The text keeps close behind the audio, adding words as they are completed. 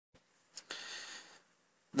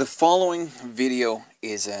The following video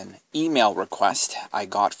is an email request I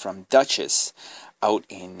got from Duchess out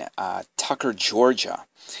in Tucker, Georgia,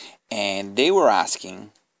 and they were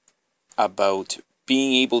asking about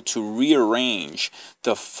being able to rearrange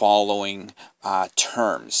the following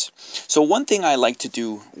terms. So one thing I like to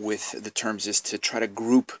do with the terms is to try to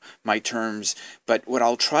group my terms, but what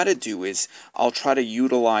I'll try to do is I'll try to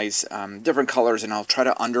utilize different colors and I'll try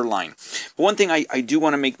to underline. But one thing I do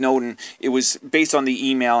want to make note, and it was based on the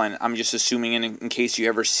email, and I'm just assuming in case you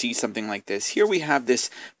ever see something like this, here we have this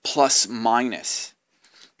plus minus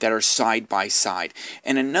that are side by side.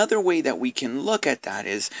 And another way that we can look at that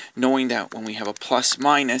is knowing that when we have a plus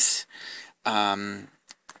minus,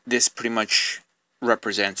 this pretty much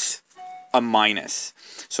represents a minus.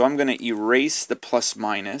 So I'm going to erase the plus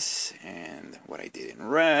minus and what I did in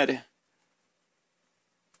red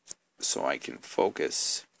so I can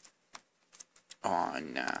focus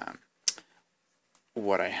on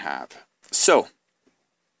what I have. So,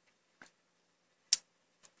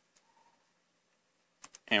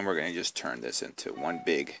 and we're going to just turn this into one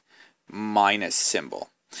big minus symbol.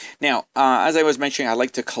 Now, as I was mentioning, I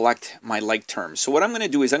like to collect my like terms. So what I'm going to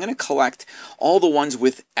do is I'm going to collect all the ones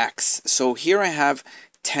with x. So here I have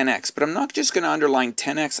 10x, but I'm not just going to underline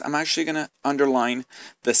 10x. I'm actually going to underline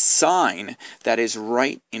the sign that is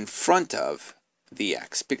right in front of the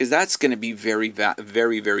x, because that's going to be very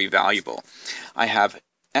valuable. I have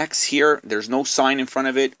x here. There's no sign in front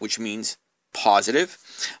of it, which means positive.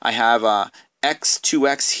 I have x,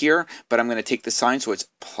 2x here, but I'm going to take the sign, so it's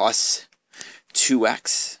plus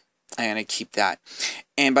 2x. I'm going to keep that.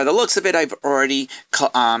 And by the looks of it, I've already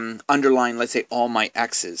underlined, let's say, all my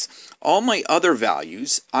x's. All my other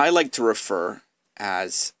values, I like to refer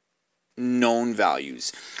as known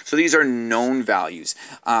values. So these are known values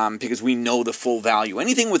because we know the full value.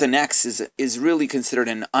 Anything with an x is really considered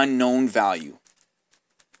an unknown value.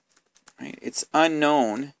 Right? It's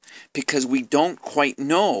unknown because we don't quite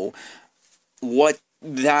know what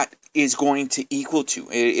that is going to equal to.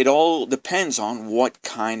 It all depends on what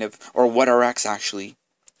kind of, or what our x actually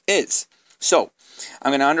is. So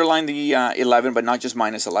I'm going to underline the 11, but not just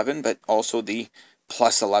minus 11, but also the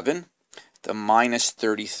plus 11, the minus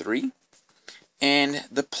 33, and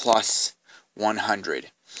the plus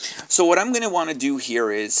 100. So what I'm going to want to do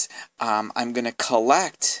here is I'm going to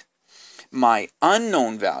collect my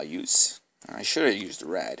unknown values. I should have used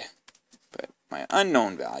red, but my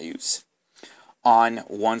unknown values on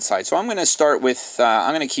one side. So I'm going to start with,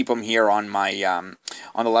 I'm going to keep them here on my,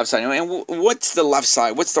 on the left side. And what's the left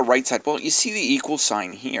side? What's the right side? Well, you see the equal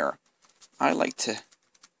sign here. I like to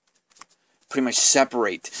pretty much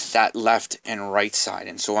separate that left and right side.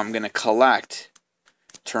 And so I'm going to collect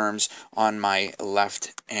terms on my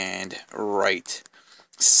left and right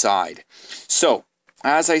side. So,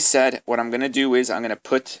 as I said, what I'm going to do is I'm going to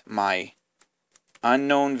put my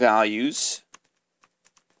unknown values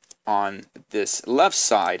on this left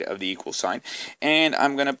side of the equal sign, and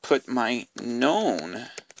I'm going to put my known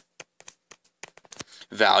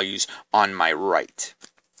values on my right.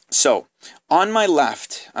 So on my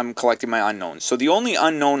left, I'm collecting my unknowns. So the only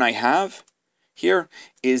unknown I have here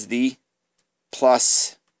is the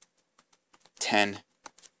plus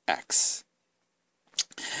 10x.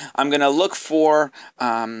 I'm going to look for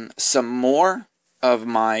some more of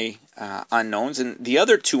my unknowns, and the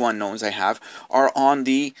other two unknowns I have are on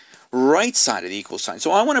the right side of the equal sign.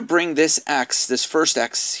 So I want to bring this x, this first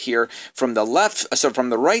x here, from the left, so from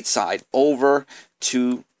the right side over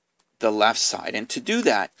to the left side. And to do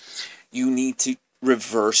that, you need to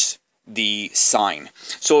reverse the sign.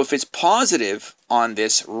 So if it's positive on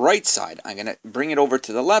this right side, I'm going to bring it over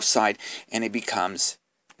to the left side, and it becomes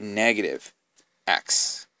negative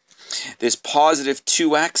x. This positive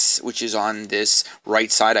 2x, which is on this right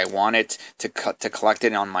side, I want it to collect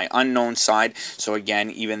it on my unknown side. So again,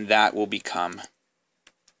 even that will become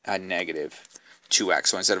a negative 2x.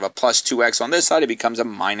 So instead of a plus 2x on this side, it becomes a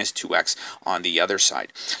minus 2x on the other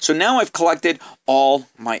side. So now I've collected all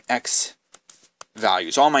my x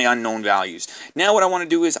values, all my unknown values. Now what I want to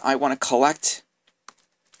do is I want to collect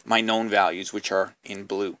my known values, which are in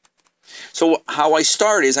blue. So how I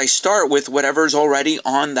start is I start with whatever's already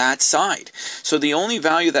on that side. So the only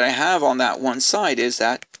value that I have on that one side is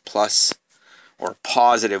that plus or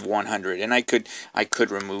positive 100. And I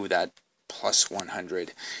could remove that plus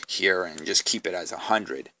 100 here and just keep it as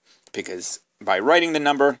 100, because by writing the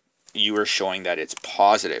number, you are showing that it's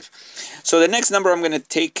positive. So the next number I'm going to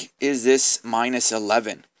take is this minus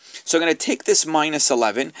 11. So I'm going to take this minus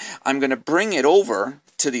 11, I'm going to bring it over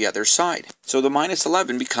to the other side. So the minus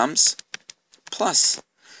 11 becomes plus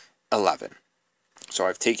 11. So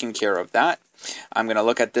I've taken care of that. I'm going to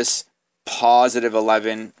look at this positive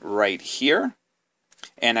 11 right here.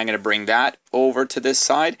 And I'm going to bring that over to this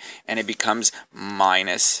side, and it becomes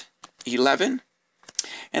minus 11.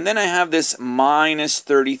 And then I have this minus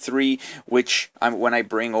 33, which when I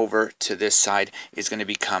bring over to this side is going to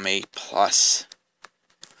become a plus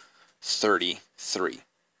 33.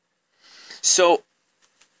 So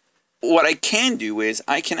what I can do is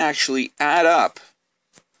I can actually add up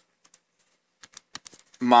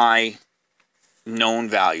my known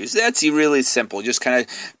values. That's really simple. Just kind of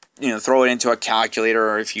throw it into a calculator,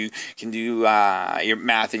 or if you can do your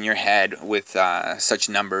math in your head with such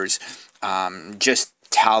numbers, just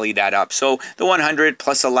tally that up. So the 100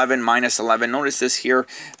 plus 11 minus 11, notice this here,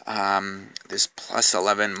 this plus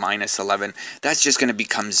 11 minus 11, that's just going to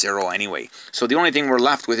become 0 anyway. So the only thing we're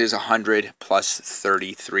left with is 100 plus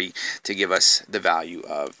 33 to give us the value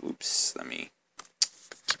of, oops, let me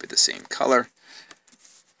keep it the same color,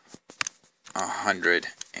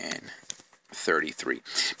 133.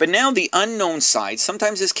 But now the unknown side,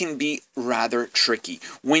 sometimes this can be rather tricky.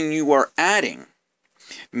 When you are adding,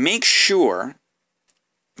 make sure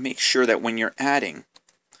that when you're adding,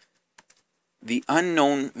 the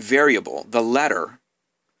unknown variable, the letter,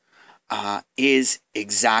 is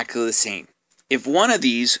exactly the same. If one of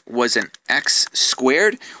these was an x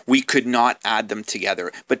squared, we could not add them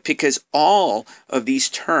together. But because all of these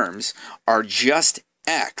terms are just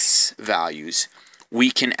x values, we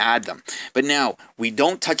can add them. But now, we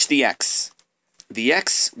don't touch the x. The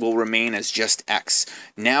x will remain as just x.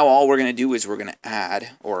 Now all we're going to do is we're going to add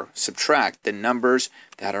or subtract the numbers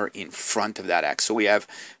that are in front of that x. So we have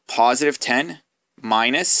positive 10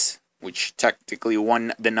 minus, which technically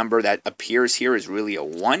the number that appears here is really a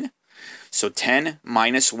 1. So 10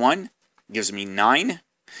 minus 1 gives me 9.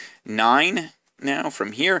 9 now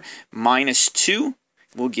from here minus 2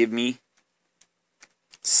 will give me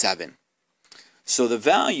 7. So the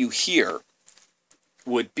value here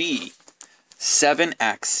would be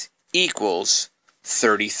 7x equals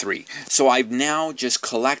 33. So I've now just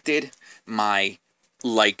collected my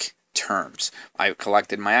like terms. I've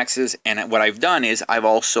collected my x's, and what I've done is I've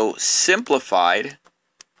also simplified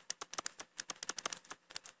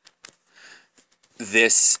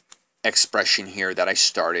this expression here that I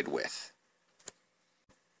started with.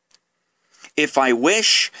 If I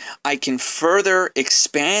wish, I can further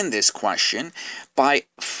expand this question by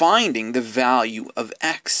finding the value of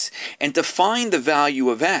x. And to find the value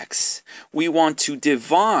of x, we want to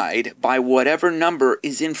divide by whatever number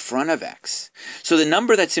is in front of x. So the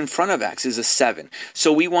number that's in front of x is a 7.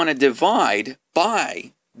 So we want to divide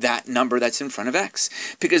by that number that's in front of x.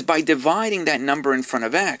 Because by dividing that number in front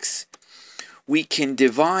of x, we can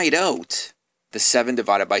divide out the 7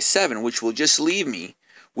 divided by 7, which will just leave me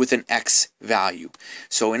with an x value.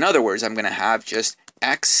 So in other words, I'm going to have just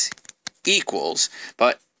x equals,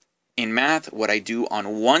 but in math, what I do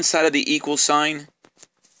on one side of the equal sign,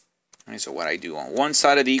 so what I do on one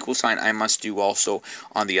side of the equal sign, I must do also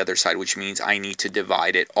on the other side, which means I need to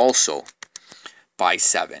divide it also by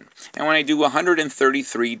 7. And when I do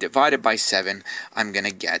 133 divided by 7, I'm going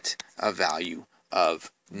to get a value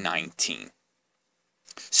of 19.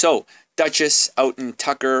 So, Duchess out in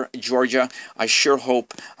Tucker, Georgia, I sure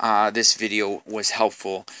hope this video was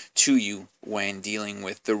helpful to you when dealing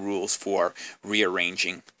with the rules for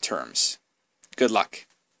rearranging terms. Good luck.